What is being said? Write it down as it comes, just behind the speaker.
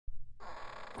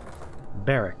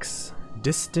Barracks.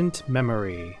 Distant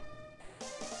memory.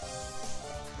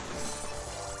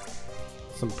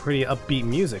 Some pretty upbeat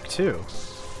music, too.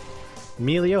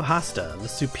 Emilio Hasta, the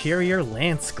superior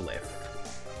lance glyph.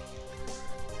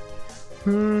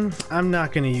 I'm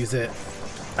not gonna use it.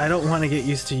 I don't want to get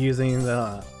used to using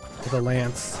the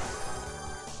lance.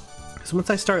 So once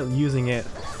I start using it,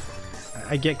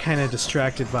 I get kind of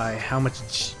distracted by how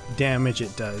much damage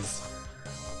it does.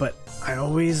 But I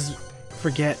always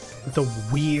forget the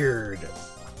weird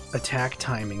attack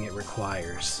timing it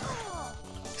requires.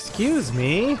 Excuse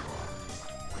me?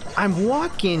 I'm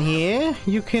walking here.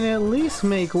 You can at least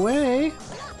make way.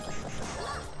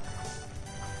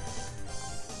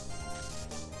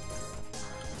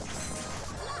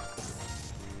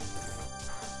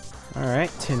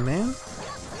 Alright, Tin Man.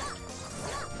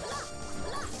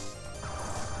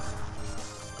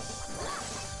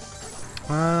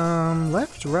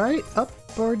 Left, right, up,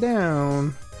 or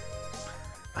down?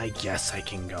 I guess I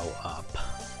can go up.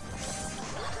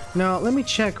 No, let me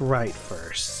check right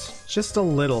first. Just a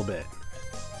little bit.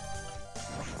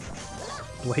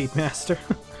 Blade Master?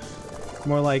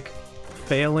 More like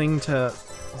failing to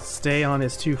stay on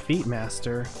his 2 feet,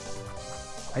 Master.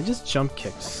 I just jump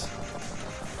kicked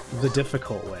the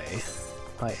difficult way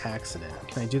by accident.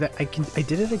 Can I do that? I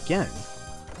did it again.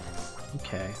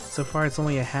 Okay, so far it's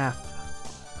only a half.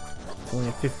 It's only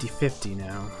a 50-50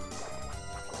 now.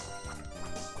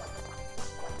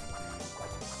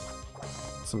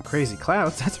 Some crazy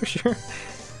clouds, that's for sure.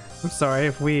 I'm sorry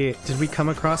if did we come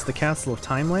across the Castle of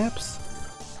Time Lapse?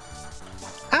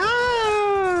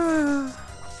 Ah!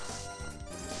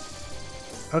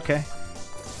 Okay.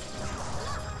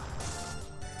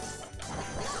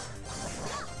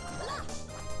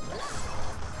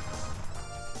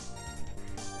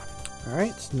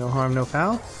 Alright, no harm, no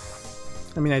foul.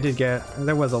 I mean,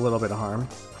 there was a little bit of harm.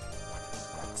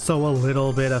 So a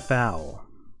little bit of foul.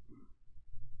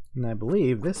 And I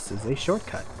believe this is a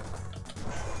shortcut.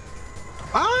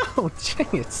 Oh,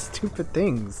 dang it, stupid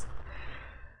things.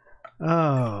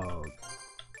 Oh.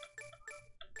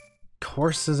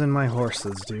 Horses and my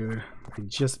horses, dude. I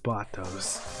just bought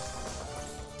those.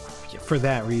 Yeah, for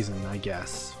that reason, I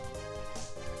guess.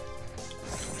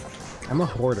 I'm a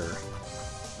hoarder.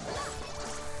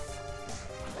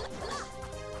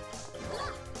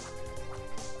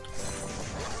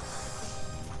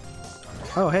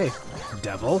 Oh, hey,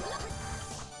 devil.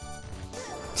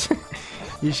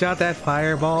 You shot that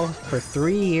fireball for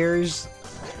 3 years,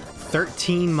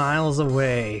 13 miles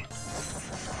away,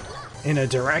 in a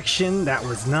direction that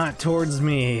was not towards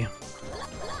me,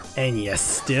 and you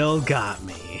still got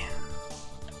me.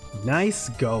 Nice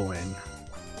going.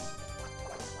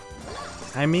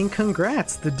 I mean,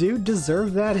 congrats, the dude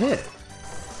deserved that hit.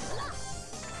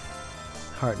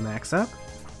 Heart max up.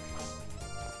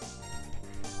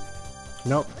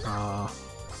 Nope.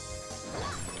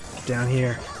 Down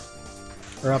here.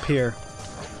 Or up here.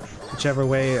 Whichever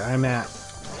way I'm at.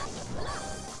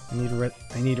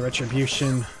 I need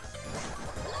retribution.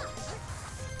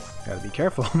 Gotta be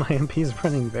careful, my MP is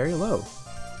running very low.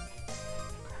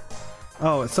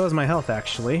 Oh, so is my health,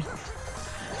 actually.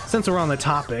 Since we're on the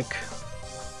topic.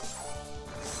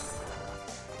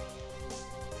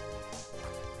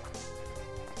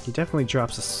 He definitely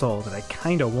drops a soul that I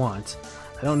kinda want.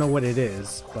 I don't know what it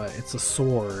is, but it's a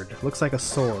sword. Looks like a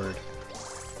sword.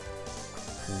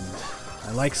 And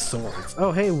I like swords.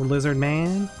 Oh, hey, Lizard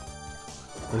Man.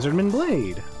 Lizardman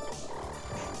Blade.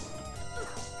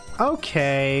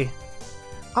 Okay.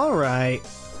 Alright.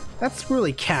 That's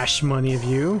really cash money of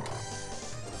you.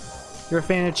 You're a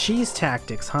fan of cheese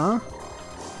tactics, huh?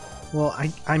 Well,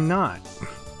 I'm not.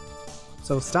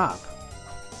 So stop.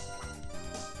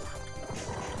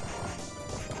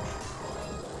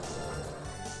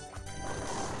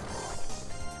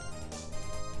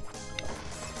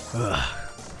 Ugh.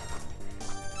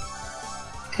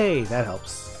 Hey, that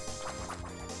helps.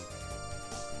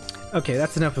 Okay,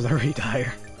 that's enough of the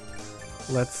retire.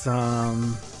 Let's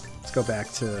go back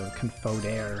to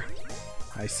Confodere,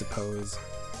 I suppose.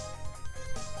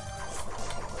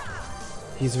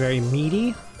 He's very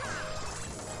meaty,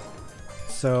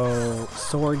 so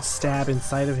swords stab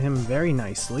inside of him very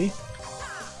nicely.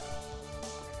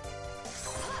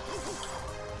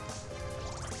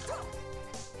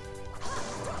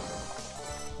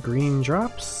 Green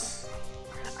drops.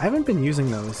 I haven't been using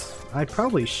those. I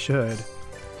probably should.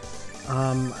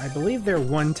 I believe they're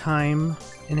one-time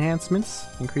enhancements.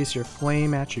 Increase your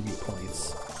flame attribute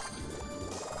points.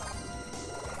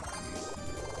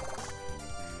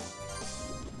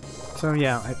 So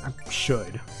yeah, I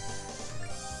should.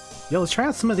 Yo, let's try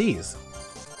out some of these.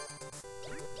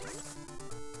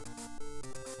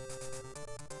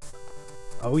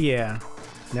 Oh yeah.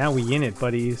 Now we in it,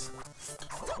 buddies.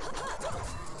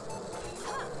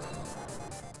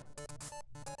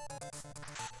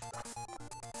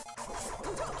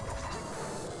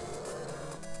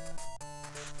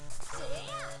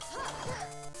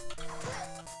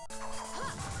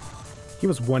 He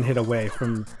was one hit away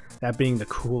from that being the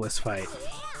coolest fight.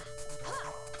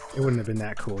 It wouldn't have been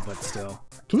that cool, but still.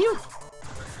 Can you...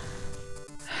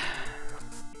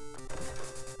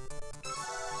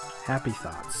 Happy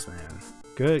thoughts, man.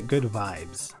 Good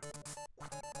vibes.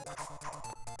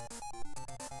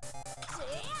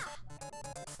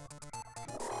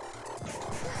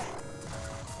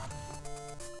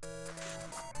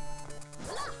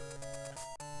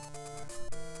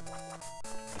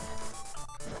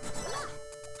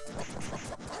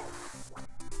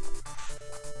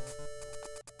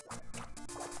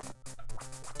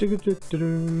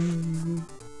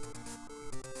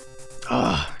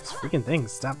 Ah, these freaking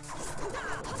things.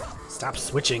 Stop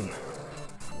switching.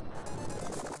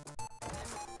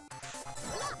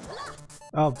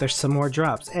 Oh, there's some more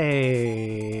drops.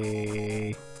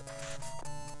 Hey.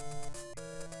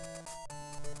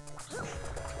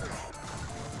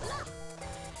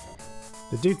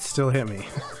 The dude still hit me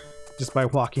just by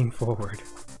walking forward.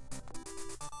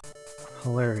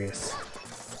 Hilarious.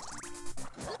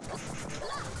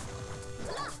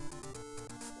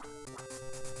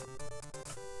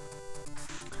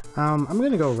 I'm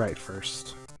gonna go right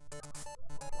first.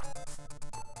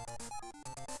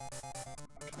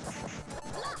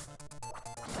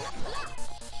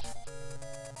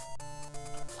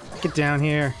 Get down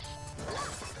here.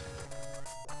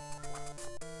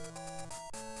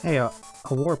 Hey, a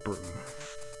warp room.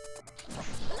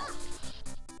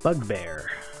 Bugbear.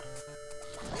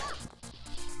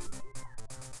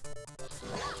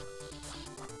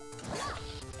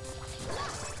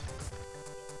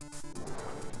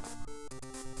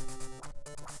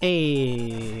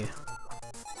 Hey,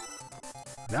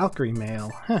 Valkyrie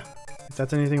mail. Huh. If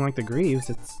that's anything like the Greaves,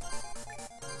 it's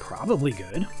probably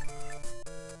good.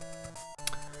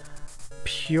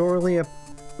 Purely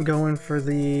going for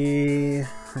the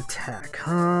attack,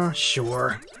 huh?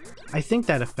 Sure. I think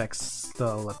that affects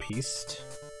the Lapiste.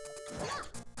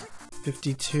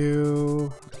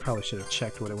 52. Probably should have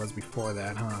checked what it was before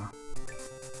that, huh?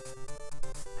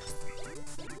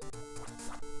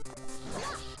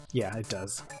 Yeah, it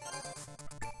does.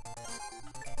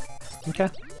 Okay.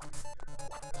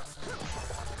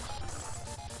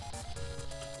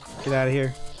 Get out of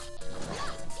here.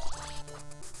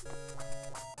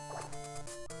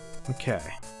 Okay.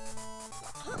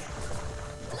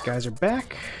 These guys are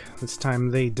back. This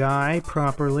time they die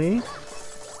properly.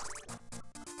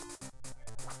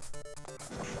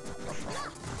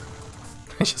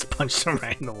 I just punched him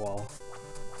right in the wall.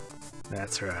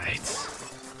 That's right.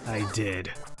 I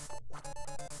did.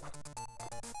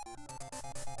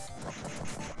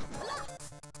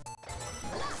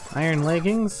 Iron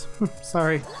leggings?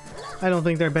 Sorry. I don't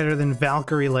think they're better than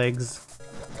Valkyrie legs.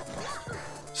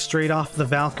 Straight off the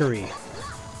Valkyrie.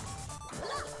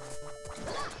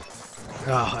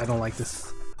 Oh, I don't like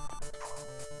this.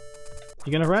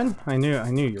 You gonna run? I knew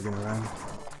you were gonna run.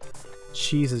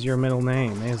 Cheese is your middle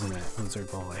name, isn't it, lizard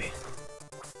boy?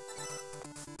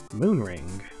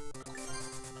 Moonring.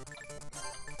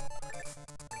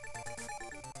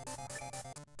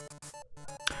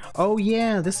 Oh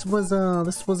yeah, this was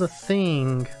a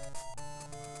thing.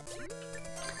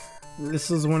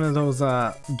 This is one of those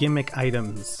gimmick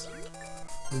items.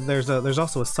 There's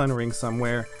also a sun ring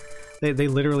somewhere. They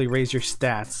literally raise your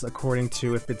stats according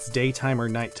to if it's daytime or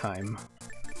nighttime,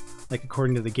 like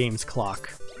according to the game's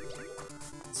clock.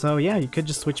 So yeah, you could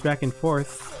just switch back and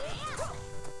forth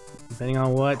depending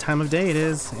on what time of day it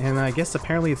is, and I guess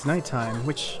apparently it's nighttime,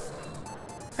 which,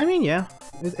 I mean, yeah,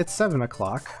 it's 7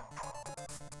 o'clock.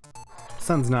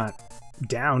 Sun's not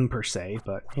down per se,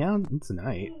 but yeah, it's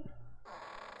night.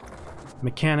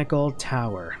 Mechanical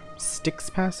Tower. Styx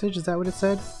Passage, is that what it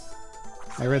said?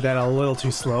 I read that a little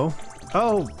too slow.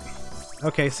 Oh!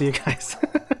 Okay, see you guys.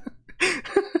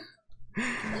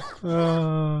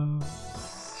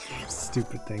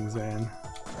 Stupid things, man.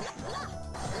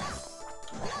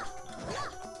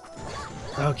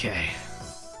 Okay.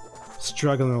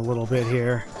 Struggling a little bit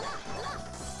here.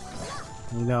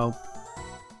 You know,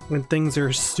 when things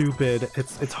are stupid,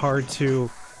 it's hard to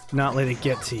not let it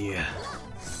get to you.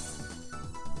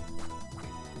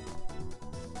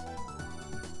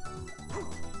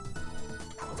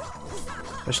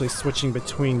 Especially switching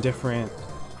between different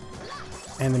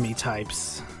enemy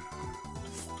types.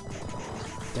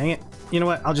 Dang it. You know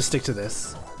what? I'll just stick to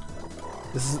this.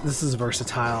 This is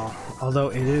versatile, although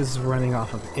it is running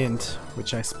off of int,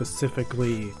 which I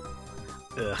specifically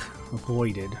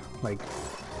avoided. Like,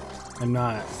 I'm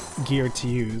not geared to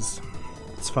use.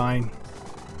 It's fine.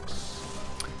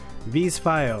 V's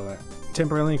file.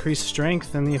 Temporarily increase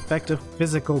strength and the effect of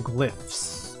physical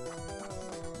glyphs.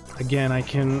 Again, I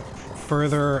can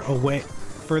further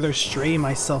stray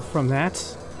myself from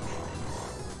that.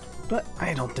 But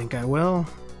I don't think I will.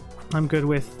 I'm good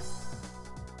with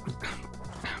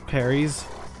parries.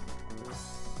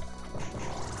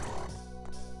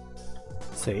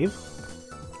 Save.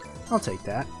 I'll take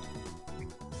that.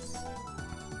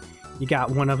 You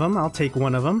got one of them, I'll take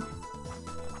one of them.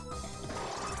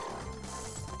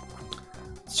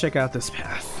 Let's check out this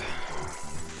path.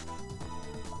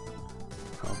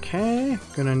 Okay,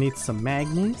 gonna need some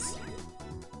magnes.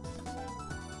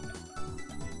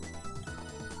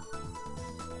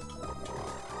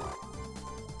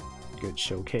 Good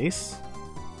showcase.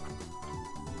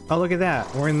 Oh, look at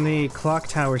that. We're in the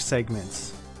Clocktower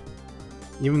segment.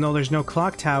 Even though there's no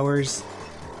clock towers,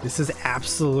 this is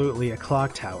absolutely a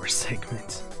Clocktower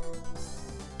segment.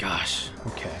 Gosh,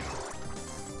 okay.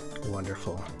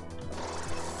 Wonderful.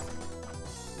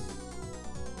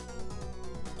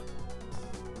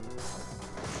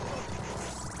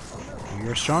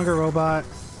 You're a stronger robot,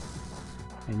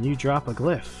 and you drop a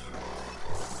glyph.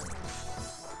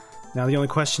 Now the only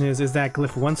question is that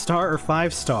glyph 1 star or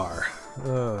 5 star?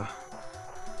 Ugh.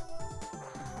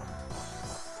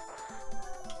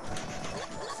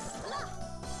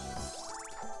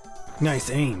 Nice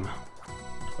aim.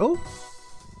 Oh!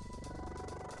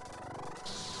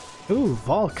 Ooh,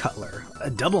 Vol Cutler. A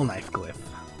double knife glyph.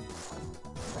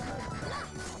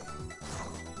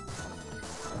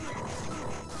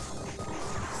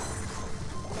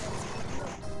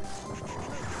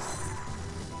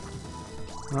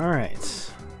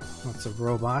 Alright. Lots of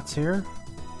robots here.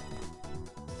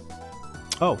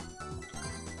 Oh.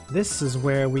 This is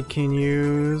where we can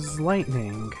use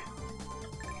lightning.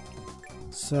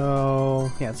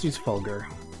 So, yeah, let's use Fulgur.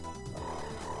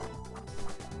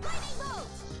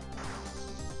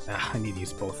 I need to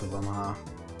use both of them, huh?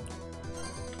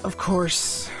 Of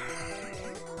course.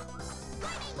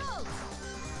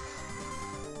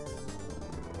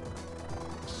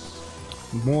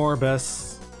 Morbus.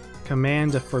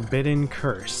 Command a forbidden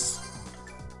curse.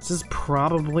 This is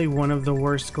probably one of the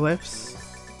worst glyphs.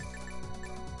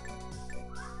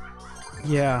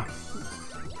 Yeah.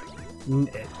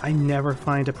 I never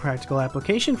find a practical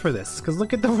application for this, because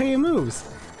look at the way it moves.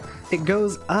 It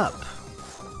goes up.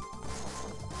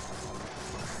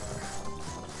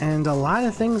 And a lot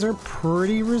of things are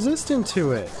pretty resistant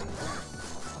to it.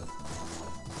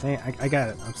 Hey, I got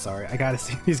it. I'm sorry. I gotta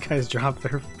see these guys drop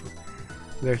their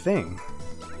thing.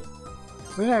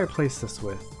 What did I replace this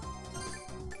with?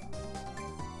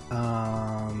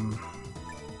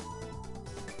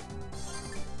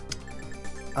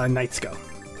 Nightsco.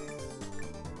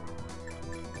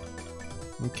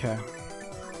 Okay.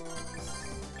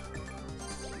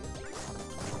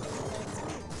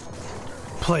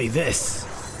 Play this!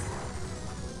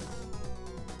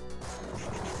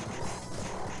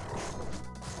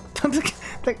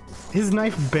 His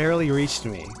knife barely reached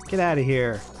me. Get out of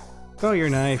here. Throw your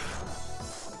knife.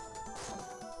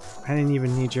 I didn't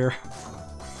even need your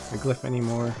glyph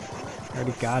anymore. I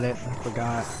already got it. I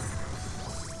forgot.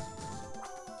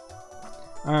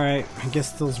 Alright, I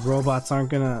guess those robots aren't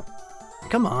gonna...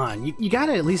 Come on, you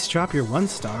gotta at least drop your 1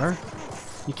 star.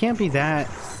 You can't be that...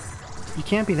 You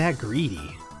can't be that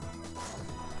greedy.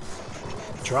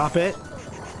 Drop it.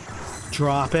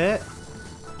 Drop it.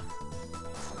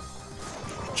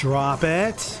 Drop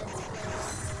it.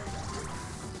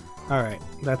 Alright,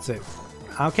 that's it.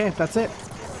 Okay, that's it.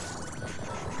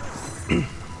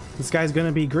 This guy's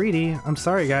gonna be greedy. I'm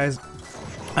sorry, guys.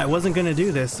 I wasn't gonna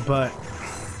do this, but...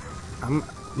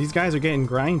 These guys are getting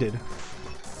grinded.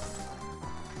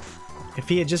 If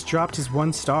he had just dropped his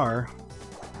 1 star,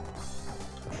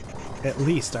 at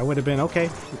least I would have been okay.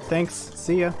 Thanks,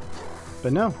 see ya.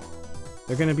 But no,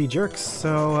 they're gonna be jerks.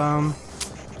 So I'm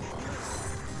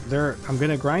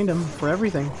gonna grind them for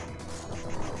everything.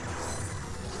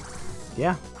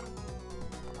 Yeah,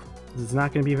 this is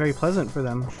not gonna be very pleasant for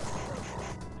them.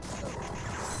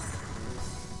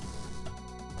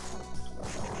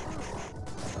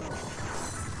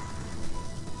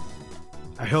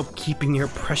 I hope keeping your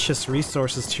precious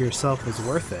resources to yourself is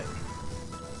worth it.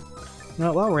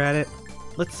 Well, while we're at it,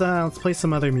 let's play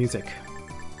some other music.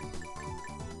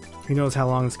 Who knows how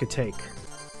long this could take?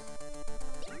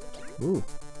 Ooh.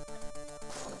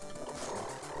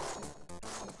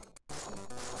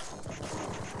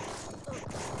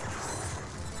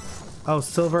 Oh,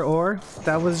 silver ore?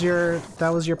 That was your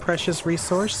precious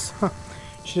resource? Huh.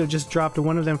 Should have just dropped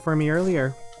one of them for me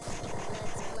earlier.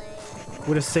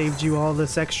 Would have saved you all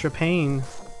this extra pain.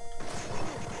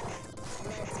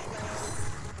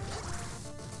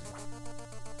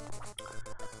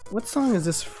 What song is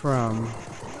this from?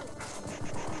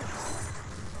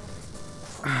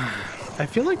 I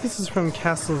feel like this is from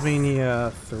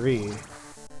Castlevania 3.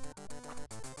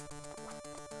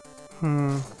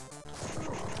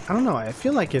 I don't know, I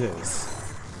feel like it is.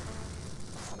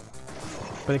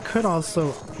 But it could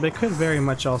also, but it could very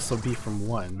much also be from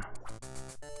 1.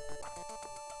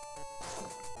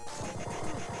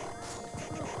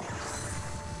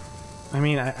 I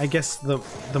mean, I guess the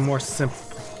more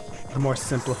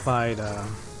simplified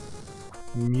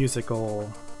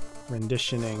musical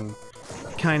renditioning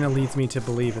kind of leads me to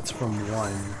believe it's from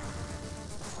 1.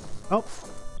 Oh,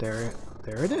 there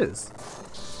it is.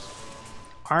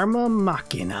 Arma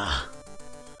Machina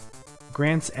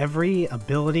grants every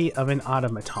ability of an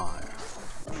automaton.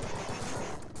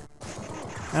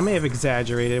 I may have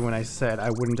exaggerated when I said I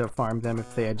wouldn't have farmed them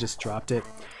if they had just dropped it.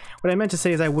 What I meant to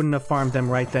say is I wouldn't have farmed them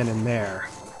right then and there.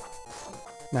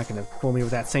 Not gonna fool me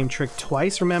with that same trick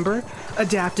twice, remember?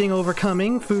 Adapting,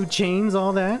 overcoming, food chains,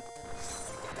 all that.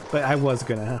 But I was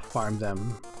gonna farm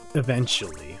them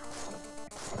eventually.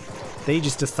 They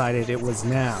just decided it was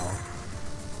now.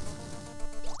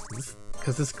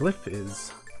 Because this glyph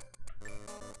is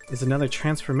another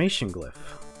transformation glyph.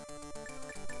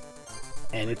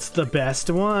 And it's the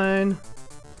best one!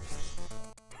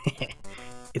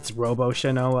 It's Robo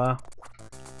Shanoa.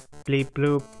 Bleep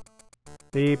bloop.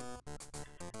 Beep.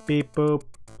 Beep boop.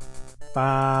 Ba.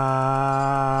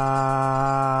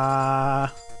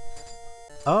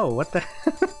 Oh, what the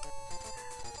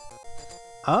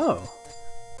Oh.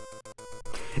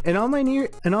 In all my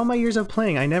years of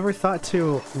playing, I never thought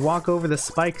to walk over the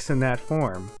spikes in that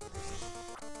form.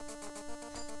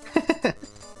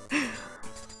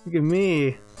 Look at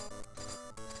me.